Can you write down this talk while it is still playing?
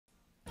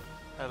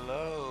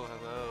Hello,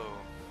 hello.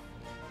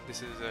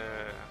 This is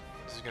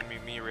gonna be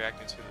me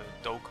reacting to the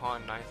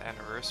Dokkan 9th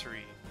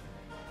anniversary.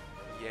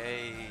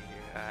 Yay!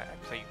 I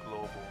played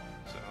global,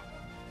 so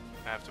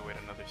I have to wait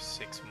another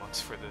 6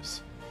 months for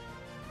this.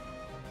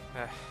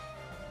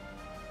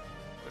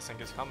 This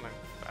thing is coming.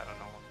 I don't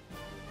know.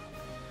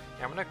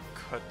 Yeah, I'm gonna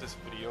cut this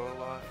video a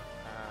lot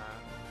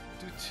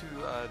due to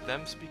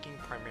them speaking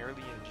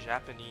primarily in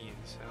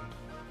Japanese, and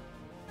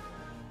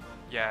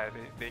yeah,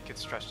 they could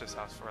stretch this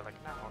out for like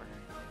an hour.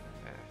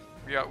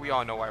 We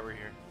all know why we're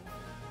here.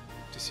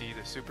 To see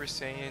the Super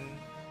Saiyan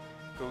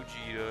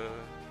Gogeta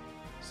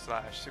 /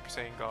 Super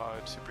Saiyan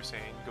God, Super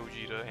Saiyan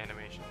Gogeta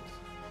animations.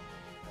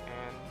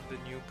 And the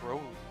new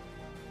Broly.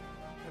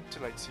 And to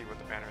like see what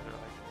the banners are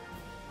like.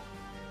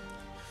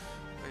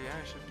 But yeah,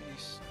 I should be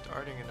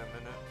starting in a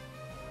minute.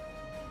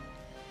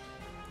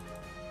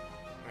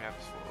 We have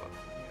this full up.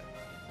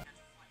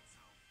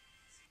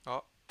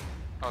 Yeah.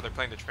 Oh, they're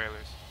playing the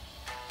trailers.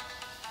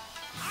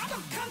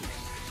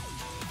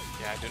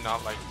 Yeah, I do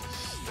not like this.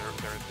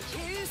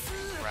 This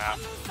rap.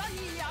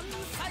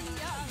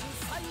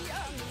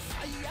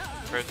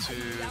 Compared to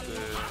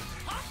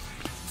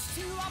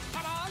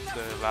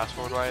the last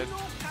worldwide,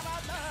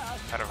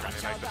 I don't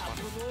really like this one.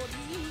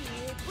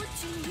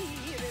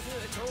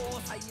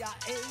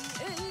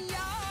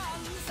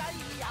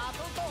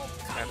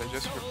 And they're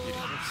just repeating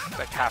it.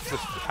 Like half the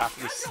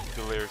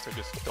lyrics are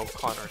just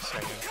Dokkan or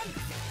Saiyan.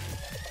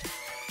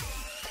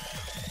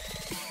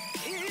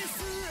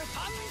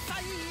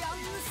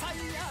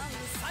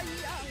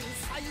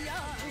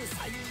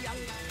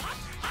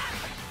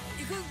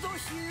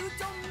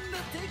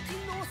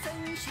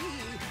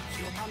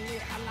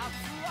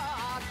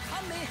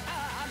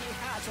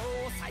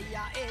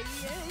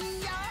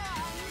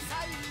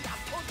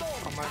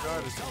 Oh my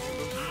god, it's so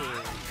good.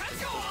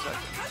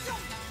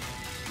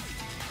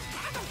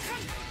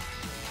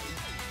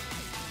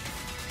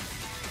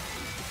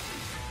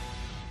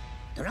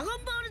 Dragon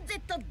Ball Z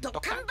ドッ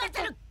カンバ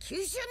トル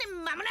9周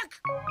年まもなく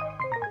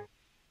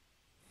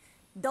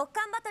ドッ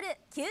カンバトル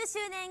9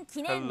周年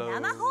記念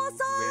生放送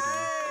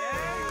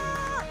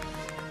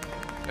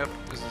Yep,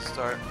 this is the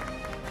start.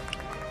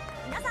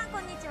 皆さんこ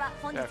んにちは。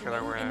本日メイン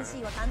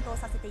MC を担当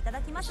させていた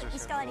だきます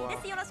石川里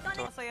です。よろしくお願い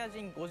します。サイヤ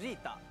人ゴジー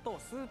タと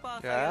スーパ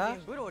ーサイヤ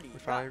人ブロリ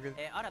ーが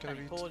新た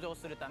に登場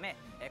するため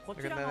こ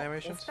ちらのお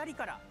二人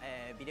から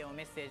ビデオ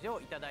メッセージ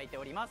をいただいて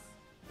おります。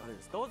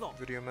どうぞ。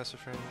 Video message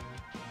from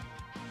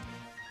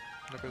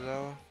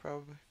Nakazawa,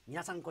 probably.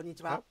 皆さんこんに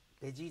ちは。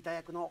ベジータ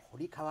役の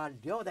堀川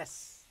亮で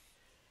す。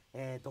ド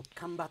ッ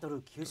カンバト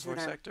ル9周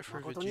年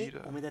誠に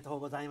おめでとう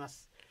ございま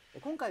す。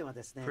今回は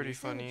ですね、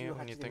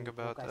2018年に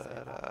公開され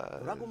た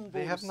ドラゴンボ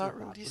ールスーパー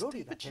ブロ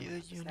リーがテーマ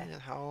ですね。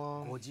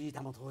ゴジー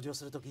タも登場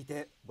すると聞い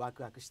てワ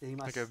クワクしてい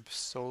ます。ド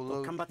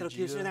ッカンバトル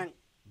9周年、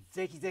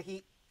ぜひぜ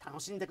ひ楽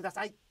しんでくだ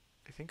さい。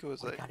堀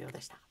川亮で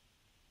した。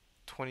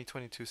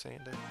2022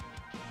 Saiyan Day.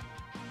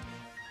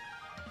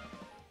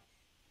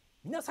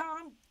 皆さ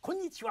んこん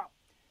にちは。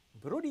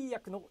ブロリー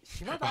役の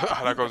島田。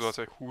I was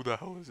like, who the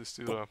hell is this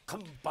dude? ドッカ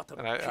ンバト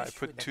ル And I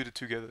put two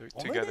together.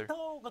 おめで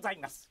とうござい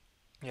ます。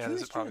 Yeah,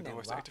 this is probably the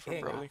voice actor for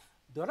Broly.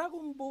 ドラ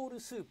ゴンボール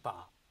スー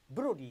パー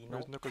ブロリー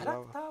のキャラ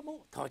クター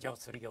も登場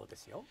するようで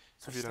すよ。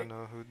そ If you して don't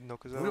know who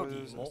ブロ Nakazawa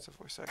リ is, ーも it's the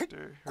voice 結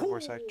actor, 構 her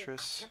活 voice 躍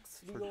actress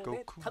する for よう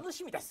で Goku. 楽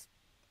しみです。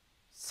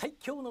最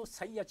強の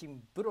サイヤ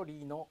人ブロ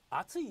リーの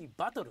熱い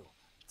バトルを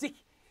ぜ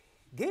ひ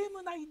ゲー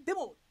ム内で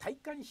も体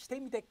感して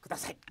みてくだ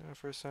さい。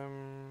 For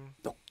some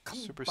ドッカン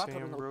Super バト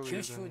ル Saiyan の Broly 9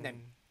 is 周 in 年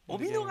the お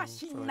見 game 逃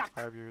し for な like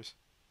く。 5 years.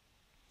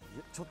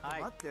 ちょっと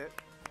待って、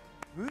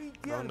No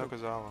VTR の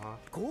Nakazawa, huh?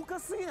 豪華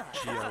すぎない？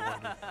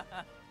 Gia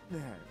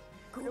ね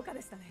豪華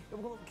でしたね。え、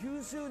この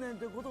9周年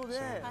ということで、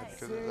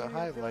そう声優や because there's a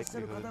high ってらっしゃ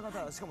る方 likelihood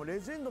々、しかもレ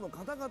ジェンドの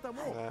方々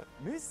も that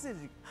メッセー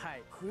ジは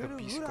い。くれる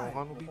the Beast ぐらい。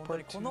 Gohan will be 本当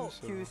に part この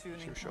 2, so 9周 she'll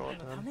年 show の up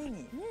た then. め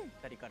に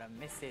2人から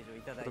メッセージを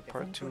いただいて For the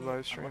part 本当 two に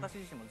live stream. 私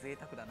自身も贅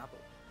沢だなと。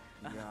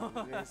いや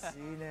嬉し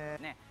いね。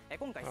ね、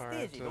今回ステ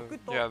Alright, ージ so 6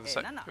と yeah, 7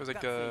 it が was like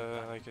追 a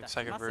加 like い a たし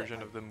ま second す。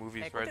 version of the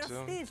movie's こち Red らス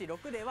Zone. テージ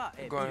6では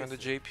Going on the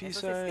そして JP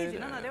ステージ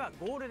side, 7では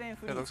ゴールデン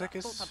フリ it ー looks ザ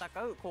like と it's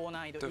戦う高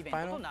難易度 the イベント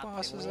final となっており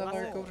ます。 bosses that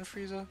are Golden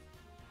Frieza.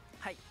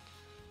 はい。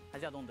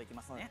じゃあどんどんいき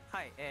ますね。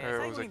はい。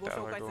 Or 最 it 後 was に like ご that,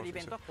 紹介 like するイベ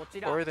Golden ントは Frieza. こち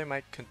ら。 Or they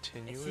might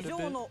continue 市 it a 場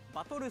bit. の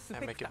バトルスペ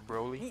and ク make タ it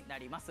Broly. にな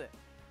ります。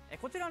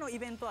こちらのイ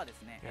ベントはで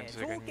すね、 Yeah, it's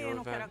造 like a 形 new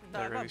のキャラ event クタ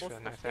ー that が released ボ for ス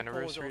the と 9th して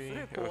登場す anniversary.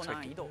 る It 高 looks 難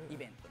like 易度イ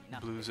ベントにな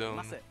ってお Blue り Zone.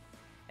 ます。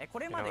こ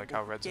れま You know, で like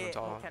how 造 Red 形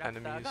Zone's の all キャラ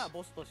クターが enemies.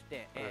 ボスとし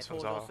てThis one's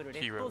登 all 場するレ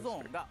ッ heroes. ドゾ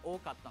ーンが多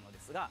かったの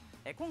ですが、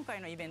今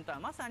回のイベントは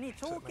まさに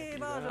長径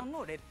バージョン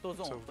のレッド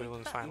ゾー So ンとい villains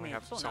ったイ finally メー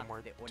have ジとなっ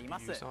somewhere て to おり be ま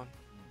す。 used on. なる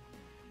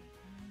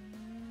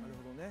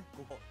ほどね。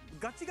ここ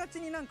ガチガチ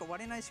になんか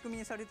割れない仕組み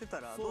にされてた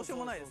らどうしよう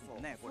もないですも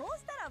んね。これそう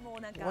したらも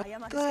うなんか What 謝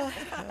る the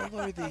しか hell are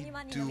ない。 they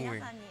今にの皆 doing?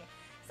 さんに。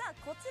ささあ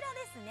こちら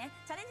ですね、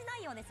チャレンジ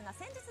内容ですが、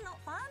先日の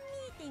ファン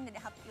ミーティングで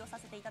発表さ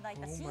せていただい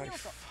た新要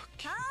素、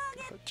ター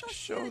ゲット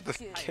集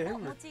中を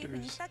モチーフ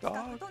にした企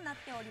画となっ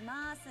ており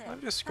ます。 I'm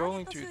just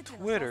scrolling through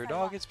Twitter,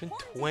 dog. It's been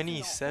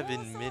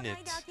 27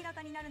 minutes. 明ら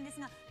かになるんで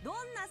すが、どん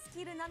なス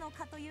キルなの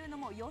かというの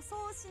も予想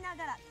しな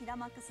がらキラ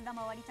マックス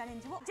玉割りチャレ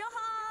ンジを情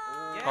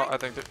報。 Oh, I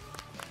think that.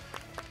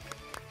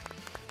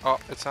 Oh,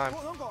 it's time.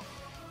 なんか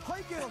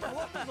背景が変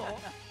わったぞ。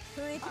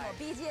雰囲気も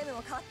BGM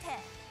も変わっ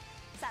て、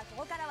さあ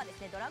ここからはで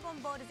すね、ドラゴ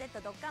ンボール Z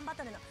ドッカンバ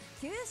トルの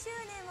9周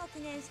年を記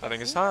念して I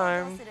think it's 新登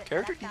場 time. する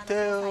Character キャラクタ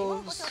ー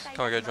の詳細を details. ご紹介い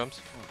Can I た get しま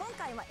す。 jumps? 今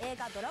回は映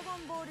画ドラゴ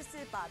ンボールス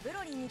ーパーブ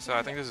ロリーに So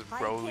I think this is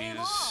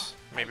Broly's,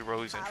 maybe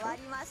Broly's 変 intro. わ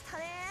りました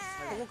ね。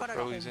ここから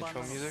が本 Broly's 番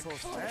intro の music. そうで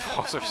すね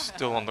Also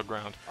still on the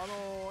ground.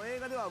 映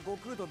画では悟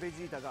空とベ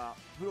ジータが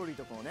ブロリー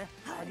とこのね、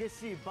激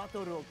しいバ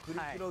トルを繰り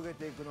広げ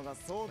ていくのが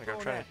相 Like I'm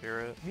当 trying ね to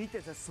hear it. 見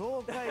てて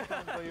爽快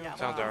感というか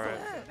Sounds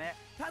alright.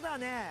 ただ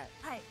ね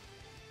はい。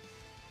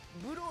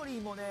ブロリ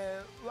ーもね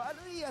悪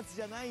いやつ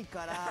じゃない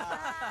から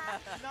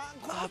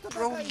この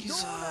Broly's, 戦いどう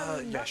な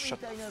るんだ yeah, み shut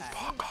たいな the すっ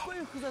fuck up. ごい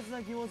複雑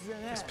な気持ちで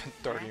ね It's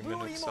been 30ブロ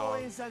リ minutes ーも応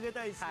援 off. してあげ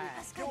たいしはい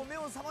今日目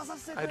を覚まさ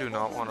せてく I れ do た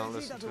not ベ want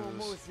to ジータ listen と to も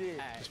思う this. し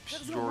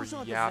Just 面白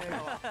pure かったですね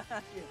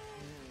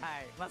yapping. は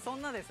いまあ、そ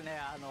んなですね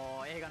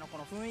映画のこ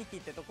の雰囲気っ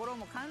てところ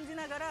も感じ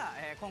ながら、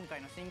今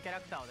回の新キャラ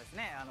クターをです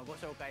ねご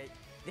紹介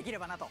できれ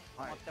ばなと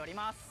思っており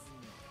ます。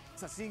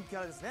さあ新キャ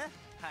ラですね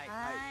はい、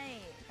は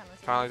い。楽し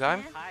み Finally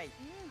ですね。 time? はい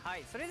は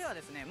いそれでは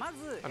ですねま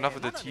ず、 Enough of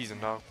the まだですね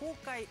teasing now. 公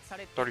開さ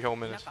れて 30 whole い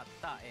minutes. なかっ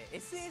た、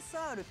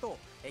SSR と、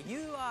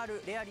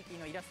UR レアリティ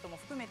のイラストも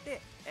含め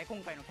て、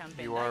今回のキャン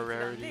ペーン第 UR 1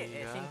弾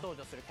で、 Rarity 新登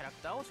場するキャラク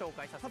ターを紹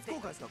介させ初てい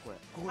ただき公開ですかこれ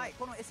ここはい、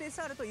この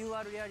SSR と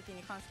UR レアリティ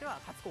に関しては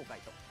初公開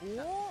と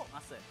なっており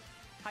ます。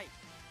はい、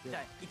じゃ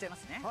あいっちゃいま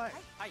すね。はい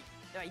はい、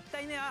では1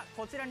体目は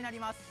こちらになり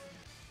ます。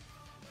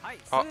はい、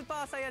スあー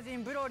パーサイヤ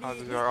人ブロリー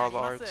に these な are り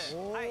all ま the す。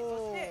 arts. はい、そ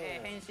し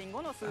て、変身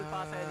後のスー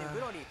パーサイヤ人ブ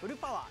ロリーフル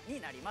パワーに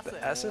なります。 The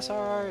SSR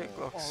あ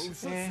looks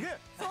すげ eh. え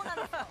そうなん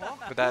ですよ。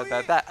 But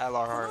that こ LR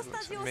の art スタ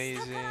looks ジオ下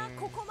から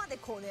こ amazing. こまで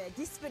こうね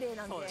ディスプレイ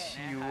なんで。そうです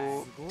ね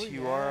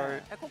TU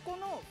art. ここ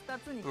の2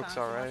つに関 Looks し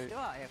まして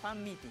は、ファ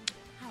ンミーティングで、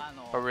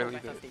Oh, really? 公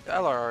開させてい The ただ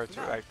きま LR す art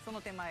が like そ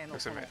の手前のこの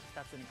looks 2 amazing.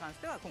 つに関し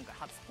ては今回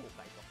初公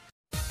開と。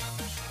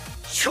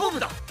勝負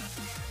だ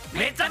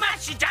目覚ま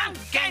しじゃん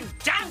けん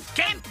じゃん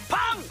けんポン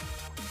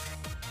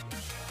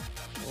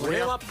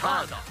俺は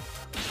パーだ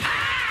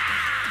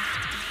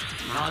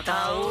ま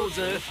た会おう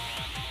ぜ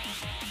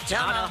じ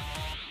ゃあ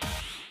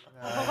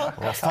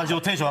なスタジ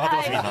オテンション上が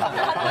ってますみんな。か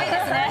っこいいで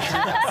すね。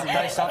信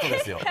頼した後で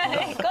すよ。ゴ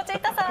チェイ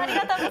タさんあり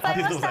がとうござあ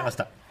りがとういました。ございまし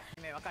た。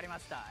わかりま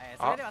した。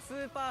それではス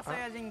ーパーサイ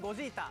ヤ人ゴ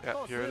ジータ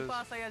と Yeah, ス here it ー is. パ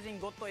ーサイヤ人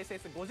ゴッド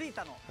SS ゴジー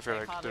タの I feel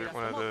like カードイラスト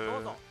one of もど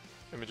うぞ。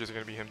 the images are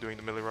gonna be him doing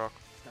the Millie Rock.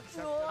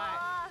 う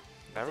わ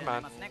Never こちらになり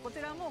mind. ますね。こ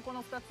ちらもこ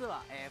の2つ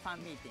は、ファ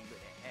ンミーティング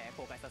で、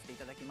公開させてい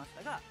ただきまし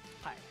たが、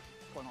はい、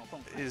この今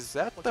回 Is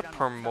that こ the ちらの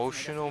2 promotional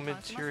つのイ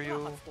ラストに関しまして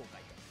は material 初公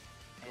開と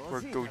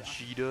where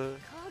Gogeta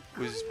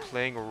was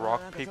playing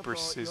rock, paper,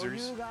 scissors? 余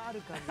裕があ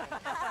る感じ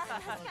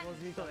ゴ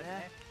ジータ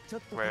ねちょ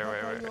っと Wait, wait,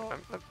 戦 wait. いを I'm-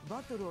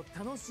 バトルを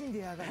楽しんで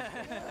やがる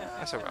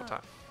I still got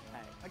time.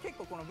 はい、結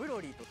構このブ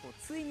ロリーとこう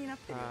対になっ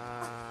てるよう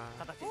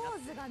な形になポっ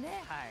てーズが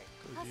ね。はい、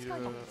確か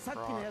に Gogeta, さっき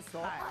のやつと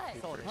はい、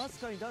そうです。確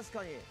かに確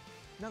かに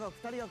なんか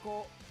二人が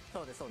こ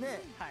そうです、そうです。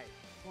ねはい。う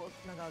こ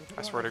うなんか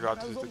I swear to God,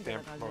 this is 戦うぞ the みたい damn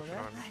な感じの promotion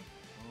ね on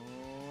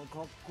me.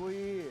 かっこい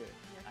い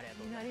ありがと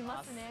う気になりございま。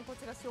ますすね。こ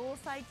ちら詳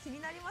細気に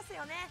なります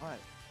よね。はい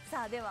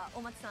さあでは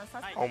お松さん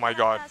早速 Oh my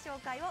キャ God. ラクター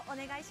紹介をお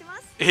願いしま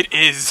す。 It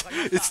is!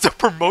 It's the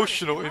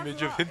promotional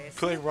image of him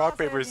playing rock,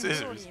 paper, スーパーサイヤ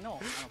人ブロ scissors. リー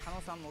の加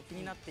納さんも気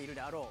になっている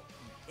であろ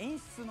う演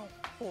出の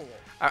方を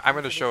I'm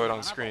gonna show it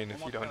on screen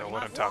if you don't know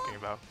what I'm talking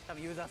about. 多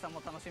分ユーザーさん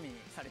も楽しみに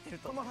されてる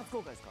とこれも思います。初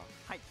公開ですか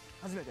はい、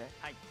初めてよ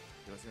はい。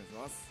ろしくお願いし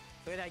ます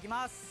それでは行き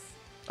ます。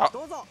あ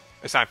どうぞ。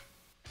 It's time.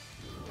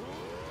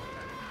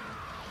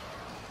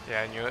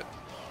 Yeah, I knew it.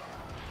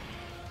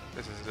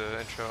 This is the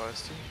intro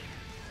ST.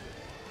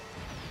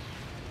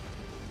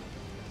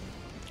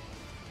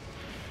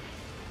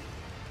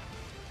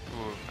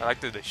 Ooh, I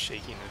like the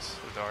shakiness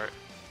of the art.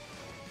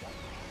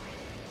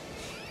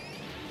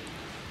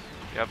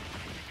 Yep.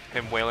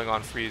 Him wailing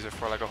on Frieza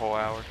for like a whole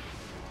hour.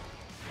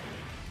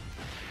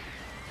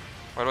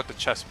 What about the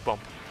chest bump?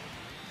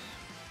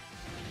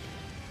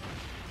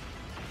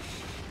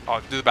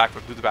 Oh, do the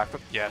backflip, do the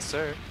backflip. Yes,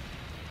 sir.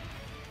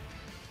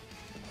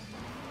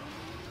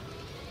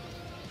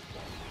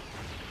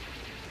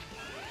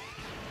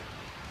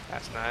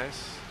 That's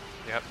nice.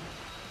 Yep.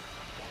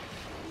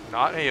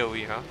 Not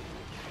AoE, huh?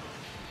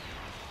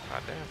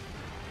 God damn.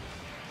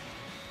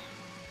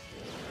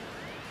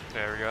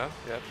 There we go.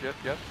 Yep, yep,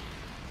 yep.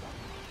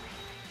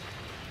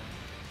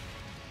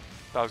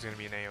 That was gonna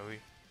be an AoE.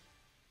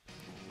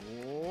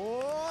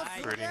 おーは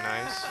い Pretty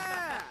nice.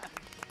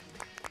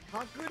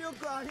 迫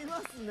力あり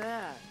ますね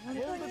ほ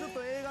んとちょっ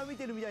と映画見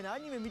てるみたいなア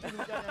ニメ見てるみ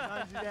たいな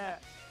感じで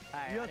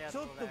はい、いやち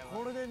ょっと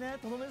これでね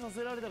とどめさ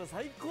せられたら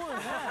最高よね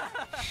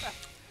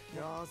い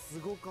やーす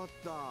ごかっ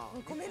た。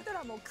コメント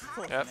欄も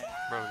か Yep, bro, was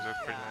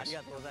pretty あり nice.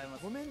 がとうございま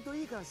すコメント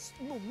いいから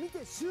もう見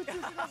て集中し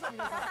てください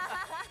皆さ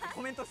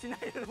コメントしない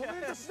でん。コメ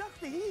ントしなく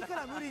ていいか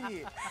ら無理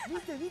に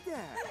見て見て。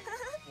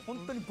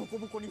本当にボコ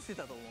ボコにして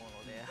たと思う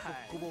ので、は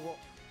い、ボコボコ。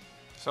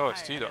So はい、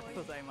 it's あ T りが though.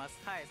 とうございます。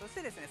はい、そし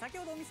てですね、先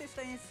ほどお見せし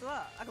た演出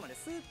はあくまで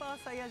スーパ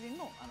ーサイヤ人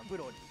のブ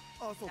ロリー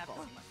あ、そうかになって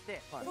おりまし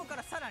て、はいここか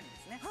らさらにで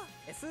すね、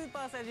スー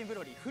パーサイヤ人ブ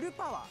ロリーフル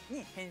パワー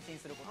に変身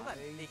することが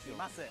でき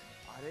ます。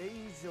あれ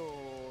以上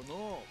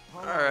のパ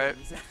ワーを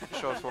見せて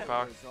Shows full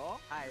power. でしょ。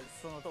はい、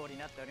その通りに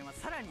なっております。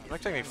さらにです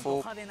Looks like ね、 a ド full-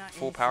 派手な演出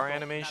full と power なっ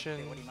て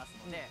animation. おります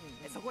ので、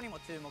そこにも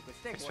注目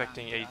してご覧く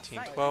Expecting だ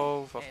さい。 1812,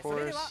 of そ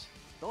れでは course.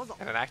 どうぞ。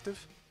 And an active?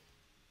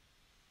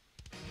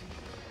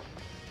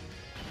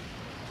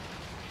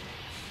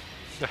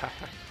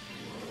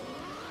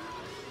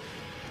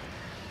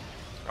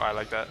 Oh, I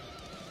like that.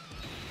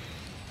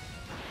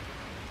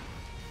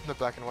 The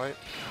black and white.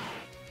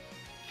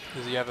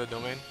 Does he have a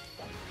domain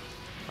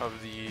of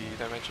the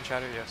dimension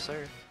shatter? Yes,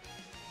 sir.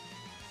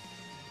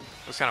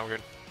 Looks kind of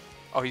weird.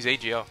 Oh, he's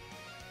AGL.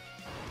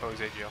 Oh, he's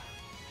AGL.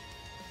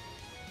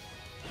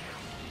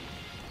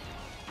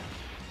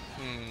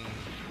 Hmm.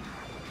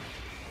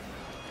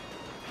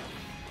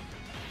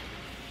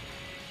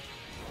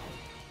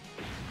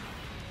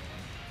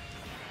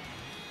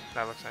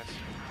 That looks nice.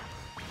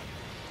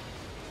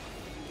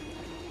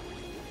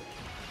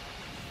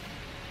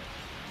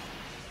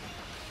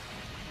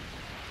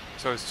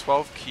 So his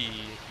 12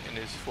 key in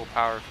his full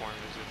power form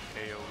is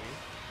an AoE.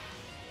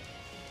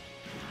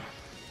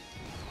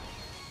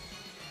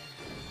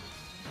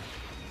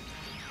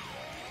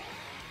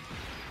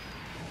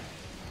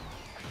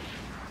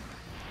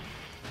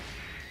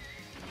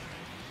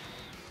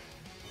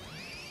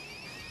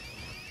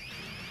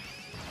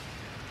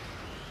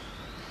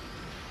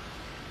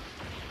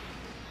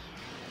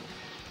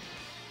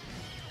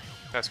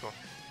 That's cool.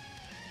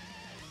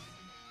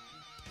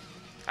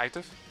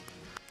 Active?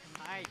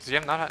 はい。 Does he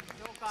have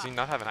does he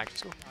not have an active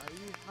skill?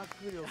 大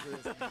迫力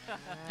ですね。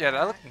 Yeah,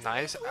 that looked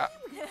nice.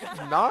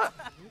 Not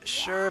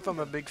sure if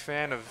I'm a big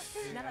fan of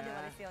ならで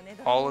はですよね。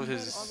 all of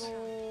his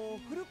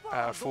フルパ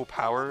ワー full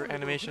power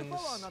animations フルパ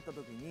ワーになった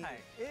時にはい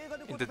映画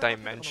でこう in the 戦ってた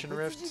dimension こ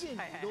の rift. 別次元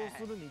に移動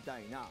するみた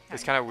いな。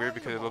 It's kind of weird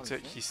because it looks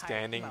like he's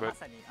standing, はい、 but 今ま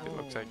さに it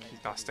looks like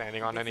he's not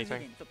standing on 別次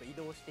anything. 元にちょっと移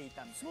動してい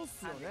たみたいなそうっ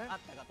すよね感じがあっ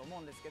たかと思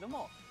うんですけど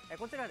も、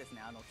こちらはです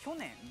ね、去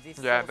年実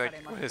装 Yeah, さ like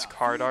れま his した card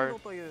フィール art, ド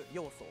という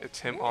要素を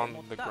it's him 持 on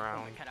っ the たこの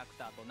ground. キャラク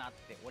ターとなっ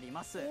ており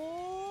ます。お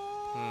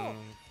ー Hmm.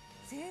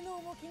 性能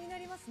も気にな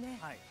りますね。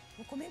はい、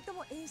もうコメント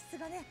も演出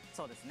がね、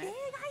そうですね。映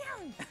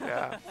画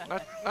やん。 Yeah,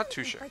 not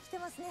too いっ sure. ぱい来て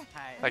ますね。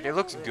はい。 Like it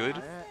looks good,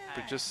 は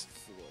but い just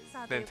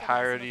さあ the ということで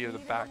entirety of そ the のフィールド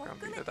も background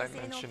含 be め the て性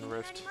能 dimension 気にな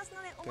rift ります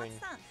ので、お thing. 松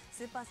さん、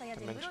スーパーサイヤ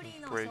人ブロリー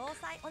の Dimension break 詳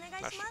細お願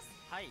いします。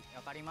はい、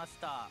わかりまし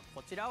た。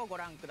こちらをご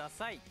覧くだ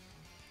さい。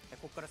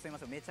ここからすみま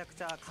せん、めちゃく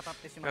ちゃ語っ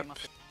てしまいま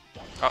す。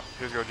 Oh,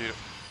 here's Gogeta.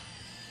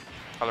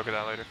 I'll look at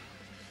that later.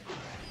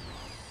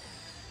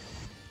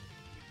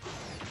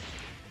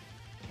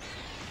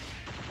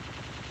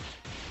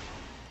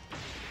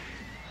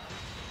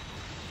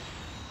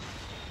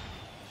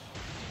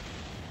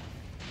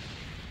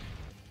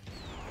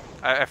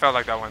 I felt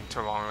like that went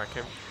too long. Like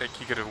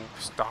he could have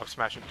stopped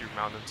smashing through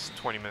mountains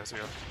 20 minutes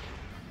ago.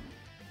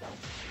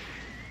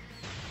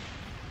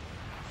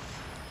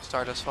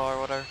 Stardust Fall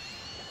or whatever.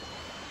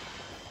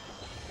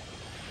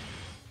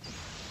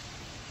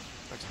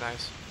 Looks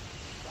nice.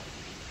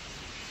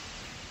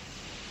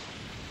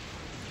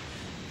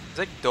 It's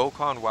like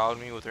Dokkan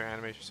wowed me with their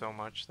animation so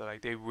much that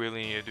like they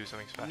really need to do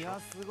something い special. や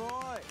すごい。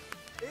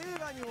映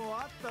画にも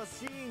あった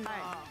シーンが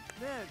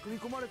ね組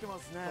み込まれてま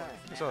すね。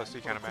 So it's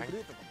kind of bang. 面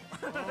白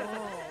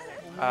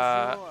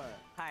い。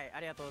はい、あ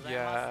りがとうござい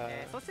ま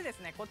す。そしてです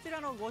ね、こち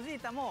らのゴジー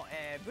タも、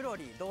ブロ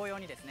リー同様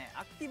にですね、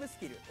アクティブス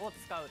キルを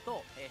使う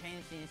と、変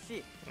身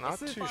し、 Not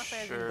スー too パーサイ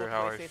ヤ人 sure ゴ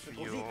how I ッド SS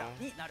ゴジータ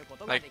feel. になるこ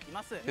とができ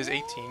ます。 His 18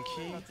 key, ち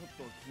ょっ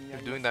と気にな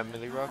り doing ま that す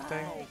ね。 Millie Rock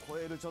thing, を超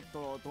えるちょっ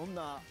とどん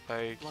な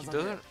like he 技で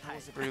doesn't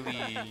倒せる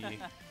really.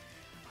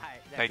 は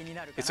い、じゃあ Like, 気に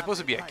なるかな it's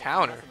supposed to be a という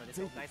counter. ので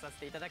紹介させ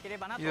ていただけれ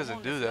ばなと He 思う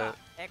ん doesn't で do すが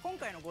that.、今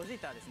回のゴジー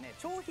タはですね、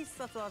超必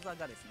殺技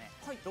がですね、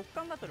ドッ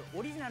カンバトル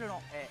オリジナル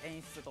の、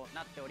演出と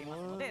なっておりま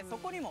すので、そ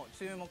こにも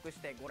注目し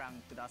てご覧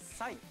くだ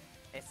さい。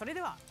それで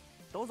は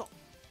どうぞ。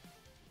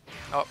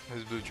 Oh,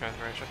 his blue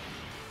transformation.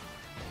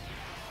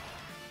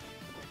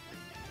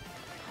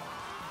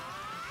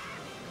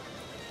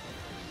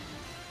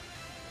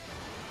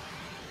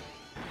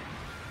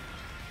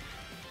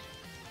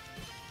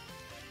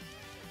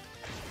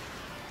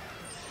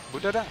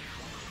 Budada.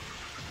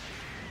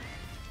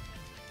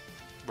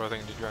 Bro, I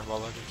think the Dragon Ball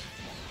Legends.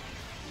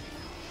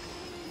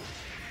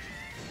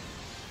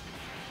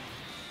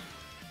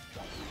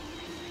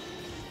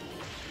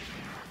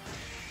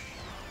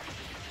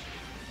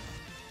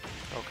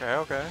 Okay,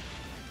 okay.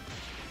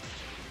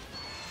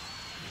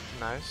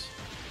 Nice.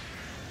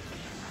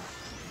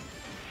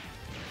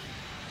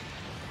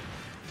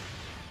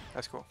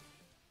 That's cool.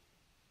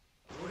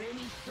 俺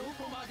にど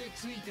こまで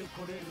ついて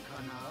これる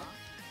かな。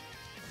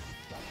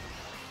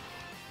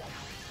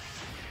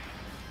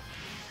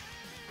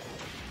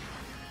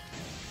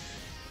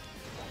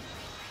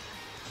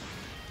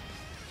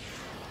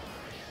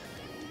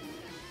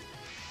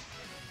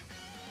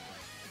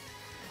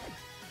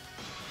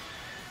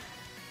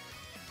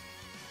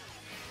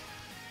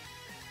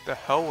The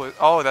hell was?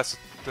 Oh, that's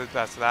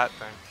that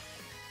thing.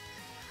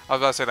 I was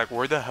about to say, like,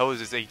 where the hell is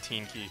his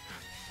 18 key?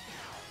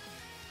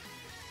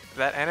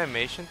 That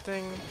animation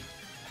thing,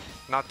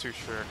 not too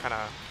sure. Kind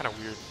of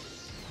weird.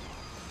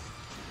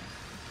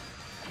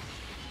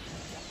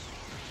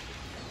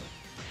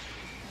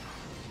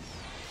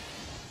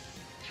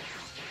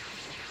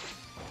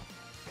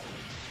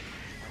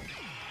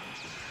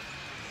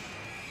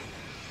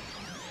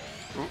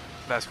 Ooh,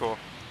 that's cool.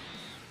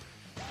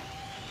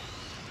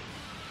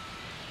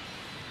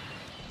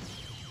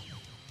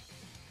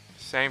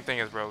 Same thing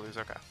as Broly's,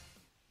 okay.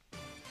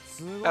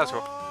 That's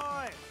cool.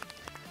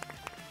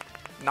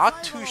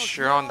 Not too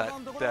sure on that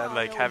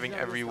like having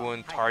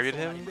everyone target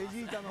him.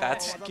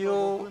 That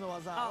skill,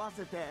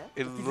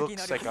 it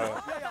looks like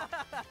a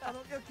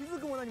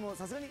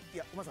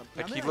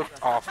like he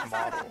looked off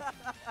model.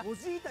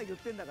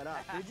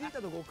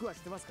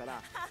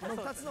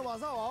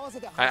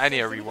 I need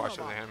to rewatch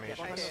those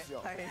animations.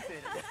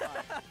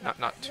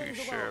 Not too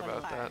sure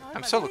about that.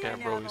 I'm still looking at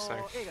Broly's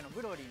thing.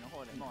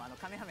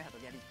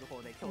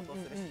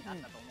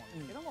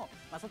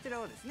 そち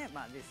らをですね、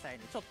実際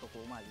にちょっとこ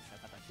うオマージュ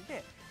した形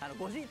で、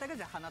ゴジータが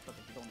じゃあ放った時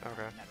どんな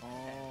風になるみ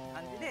たいな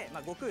感じで、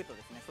悟空と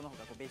ですね、その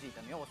他こうベジー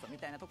タの要素み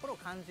たいなところを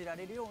感じら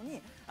れるように、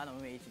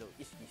運営一度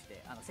意識して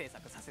制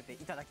作させてい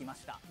ただきま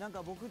した。なん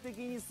か僕的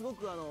にすご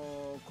く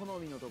好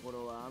みのとこ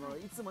ろは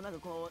いつもなんか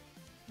こ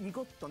うニ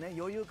コッとね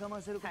余裕か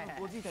ましてるこの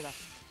ゴジータが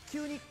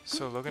急に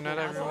So looking at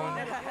everyone.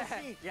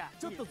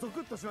 ちょっとゾク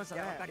ッとしました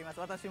ね。わかりま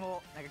す。私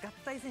もなんか合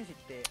体戦士っ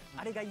て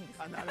あれがいいんです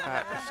よ。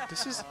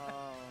This is.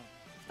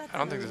 I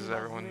don't think this is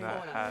everyone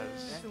that has.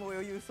 Is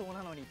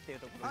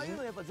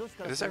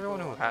this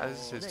everyone who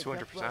has his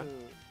 200%?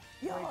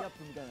 いや、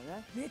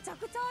めちゃ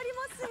くちゃあり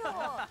ますよ。フ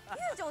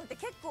ュージョンって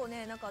結構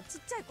ね、なんかち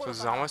っちゃい頃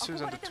So から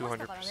Zamasu's 憧 into れ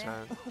てましたか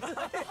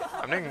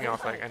らね。 200%. I'm naming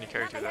off like any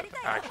character that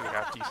actually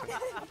got decent.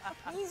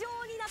 異常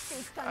になって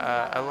いく感じ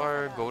が。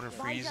LR Golden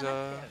Frieza.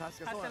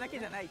 発射だけ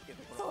じゃないっていう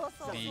とこ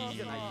ろ。The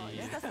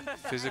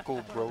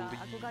physical Broly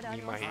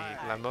Nimahi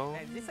Lembo.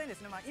 実際で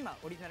すね、今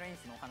オリジナル演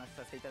出のお話し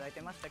させていただい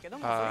てましたけど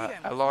も、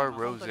 LR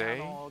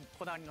Rose.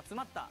 こだわりの詰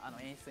まった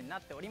演出にな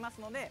っております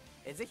ので、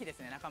ぜひです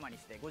ね仲間に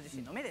してご自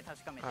身の目で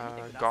確かめてみ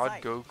てください。 God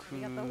Goku, あ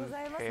りがとうご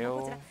ざいます。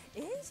こちら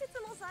演出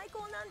も最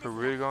高なんですが、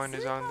 Perugon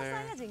is on スーパー there.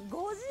 サイヤ人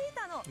ゴジー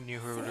タの New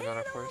性 Perugon, 能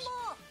of course. も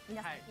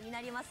皆さん気に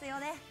なりますよ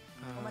ね。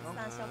お松さん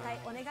紹介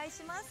お願い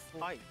します。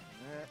はい。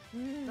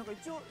なんか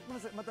一応ご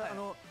めんなさい、また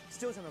視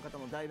聴者の方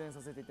も代弁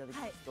させていただき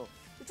ますと、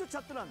一応チ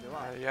ャット欄で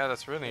は Yeah,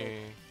 that's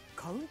really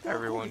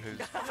everyone who's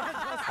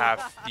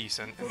half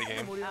decent in the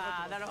game.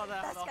 なるほど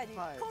なるほど。確かに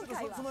今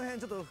回はその辺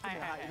ちょっと含め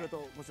いろいろ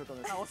とご紹介お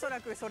願いします。おそ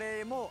らくそ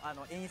れも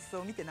演出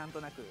を見てなんと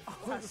なく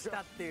察し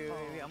たってい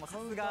う、いやもうさ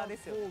すがで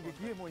すよ。攻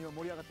撃も今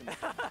盛り上がってま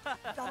す。は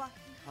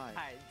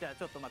い、じゃあ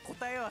ちょっと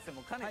答え合わせ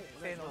も兼ねて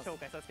性能を紹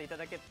介させていた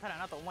だけたら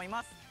なと思い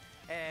ます。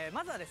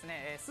まずはです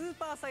ね、スー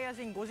パーサイヤ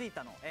人ゴジー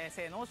タの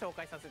性能を紹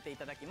介させてい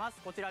ただきます。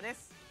こちらで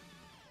す。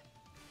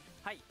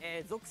はい、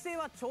属性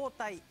は超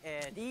体、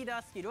リー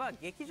ダースキルは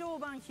劇場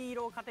版ヒー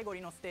ローカテゴリ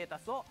ーのステータ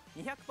スを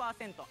 200%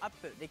 アッ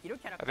プできる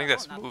キャラクター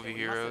となってお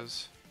りま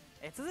す。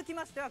続き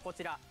ましてはこ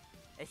ちら。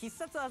必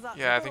殺技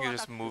Yeah, I think it's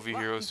just movie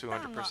heroes 200%.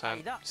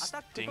 アタ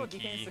ックとディ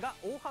フェンスが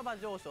大幅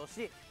上昇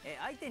し、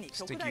相手に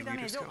特大ダ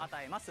メージを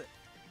与えます。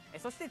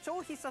そして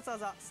超必殺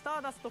技スタ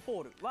ーダストフォ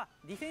ールは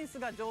ディフェンス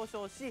が上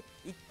昇し、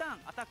一旦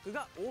アタック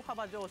が大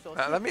幅上昇し、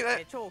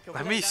超極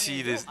大ダメー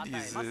ジを与え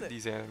ます。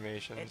 these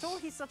animations. 超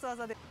必殺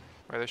技で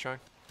Where are they showing?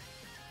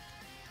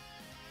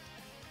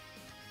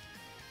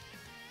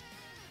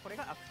 これ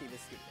がアクティブ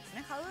スキルです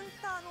ね。カウン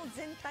ターの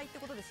全体って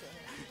ことですよね。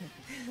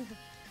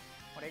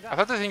I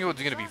thought the thing was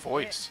going to be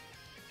voice.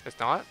 It's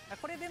not?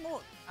 これで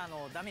も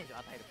ダメージを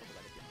与えること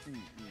ができま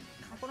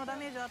す。このダ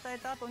メージを与え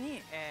た後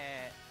に、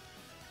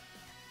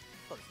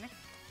そうですね。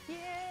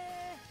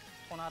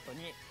この後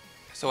に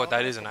So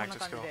that is an こんな active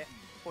感じ skill. で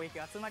攻撃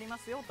が集まりま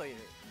すよという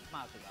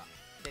マークが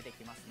出て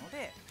きますの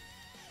で、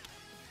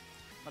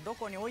ど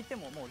こに置いて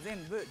ももう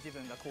全部自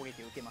分が攻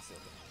撃を受けますよ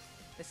と。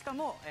でしか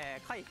も、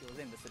回避を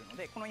全部するの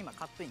で、この今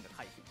カットインが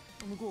回避。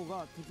向こう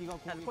が敵が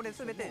攻撃これ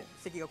すべて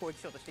敵が攻撃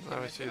しようとしてきて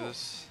るんですけど、 Let me see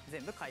this.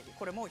 全部回避。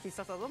これも必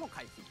殺技も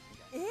回避み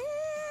たいな。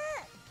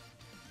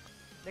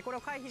でこれ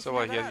を回避し So な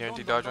what, が he ら has どん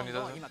guaranteed どん dodge ど when he んど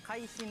does ん it? 今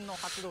会心の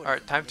発動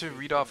Alright, time to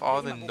read off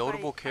all the 今5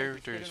 notable 回回避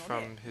して characters るので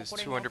from his こ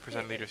れによって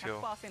 200% leader skill.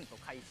 100%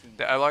 会心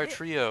The LR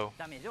Trio.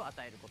 ダメージを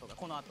与えることが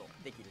この後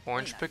できることに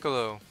な Orange ります。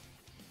 Piccolo.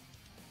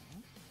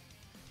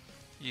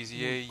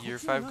 Easy A, Year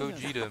 5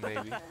 Gogeta,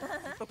 maybe.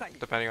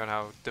 Depending on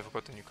how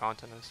difficult the new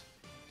content is.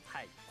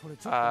 はい。これ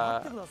ちょっと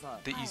待ってくださ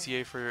い。 The Easy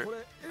A for これ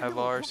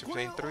LR Super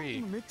Saiyan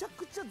 3. めちゃ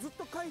くちゃずっ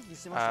と回避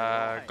してまし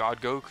たけど、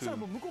 God そしたら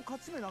も Goku. う向こう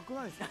勝ち目なく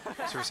ないですか。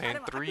 Super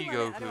Saiyan 3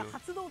 Goku.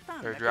 発動ター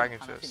ン Or だけ Dragon の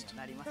話 Fist. に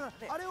なりまだかすの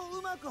でらあれを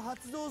うまく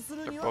発動す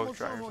るに They're は both もち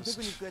ろんその Dragon テ Fist.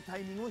 クニックやタ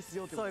イミングを必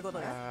要ってそういうこと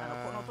です。あ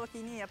ーこの時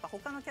にやっぱ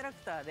他のキャラク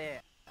ター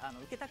で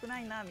受けたくな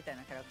いなみたい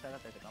なキャラクターだっ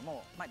たりとか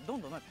も、まあ、ど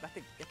んどんだってや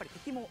っぱり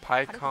敵も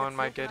PyCon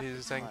might get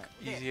his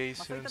easy A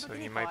soon, so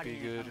he might be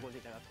good.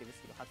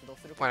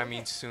 What I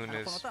mean soon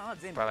is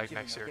by like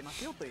next year.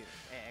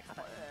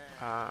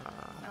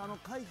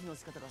 回避の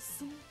仕方が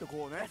スンと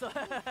こうね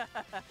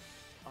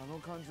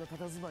感じの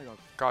佇まいが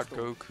Got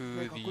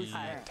Goku, the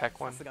tech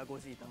one. さすがゴ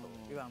ジータと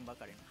言わんば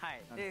かりの。は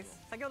い。で、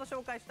先ほど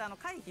紹介した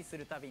回避す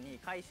るたびに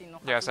会心の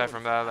Yeah, aside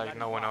from that, like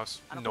no one else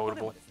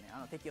notable.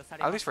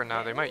 At least for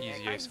now, they might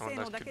easy ace someone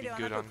that could be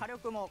good on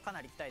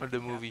the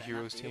movie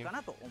heroes team.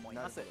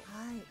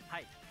 は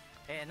い。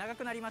長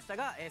くなりました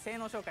が、性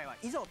能紹介は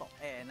以上と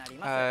なり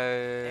ま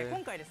す。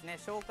今回ですね、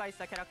紹介し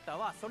たキャラクター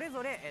はそれ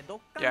ぞれドッ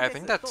カン Yeah, I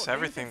think that's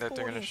everything that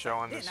they're gonna show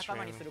on this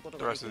stream.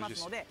 The rest is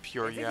just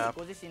pure yap.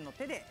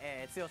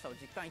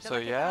 So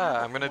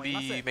yeah, I'm gonna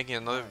be making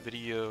another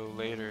video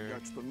later,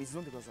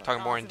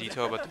 talking more in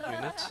detail about the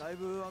units.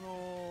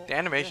 The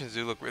animations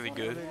do look really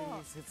good.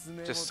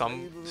 Just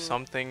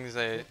some things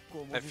that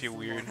feel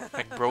weird,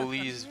 like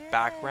Broly's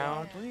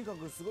background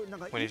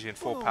when he's in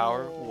full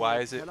power. Why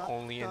is it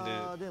only in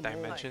the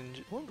dimension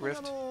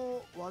rift?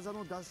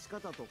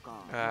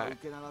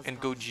 And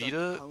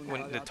Gogeta,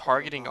 when the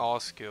targeting all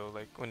skill,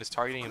 like when it's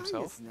targeting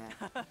himself,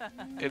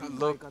 it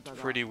looked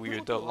pretty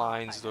weird. The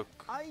lines look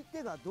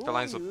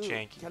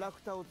janky, or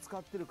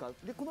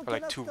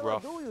like too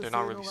rough. They're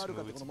not really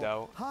smooth to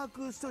doubt.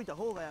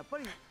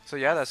 So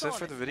yeah, that's it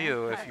for the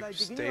video. If you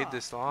stayed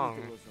this long,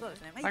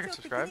 like and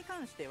subscribe.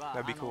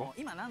 That'd be cool.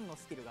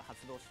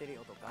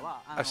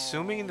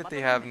 Assuming that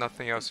they have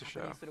nothing else to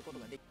show.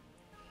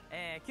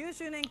 9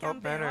周年キャ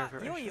ンペーンは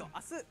いよいよ明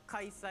日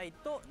開催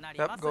となり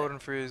ます。 Golden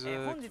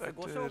Frieza 本日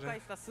ご紹介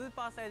したスー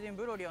パーサイヤ人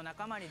ブロリーを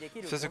仲間にで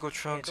きる Physical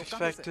Trunks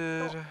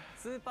expected.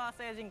 スーパー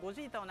サイヤ人ゴ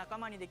ジータを仲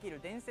間にできる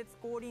伝説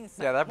降臨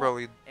祭 Yeah, that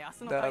Broly, 明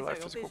日の開催を予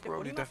定して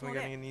おり Broly ますの definitely で、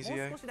 getting an も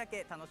easy う少しだ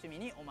け楽しみ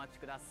にお待ち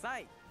くださ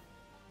い。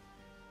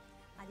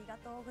ありが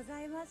とうご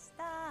ざいまし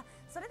た。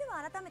それで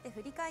は改めて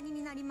振り返り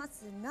になりま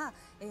すが、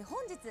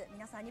本日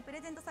皆さんにプレ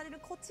ゼントされる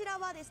こちら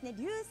はですね、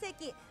流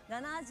石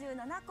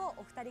77個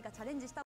お二人がチャレンジした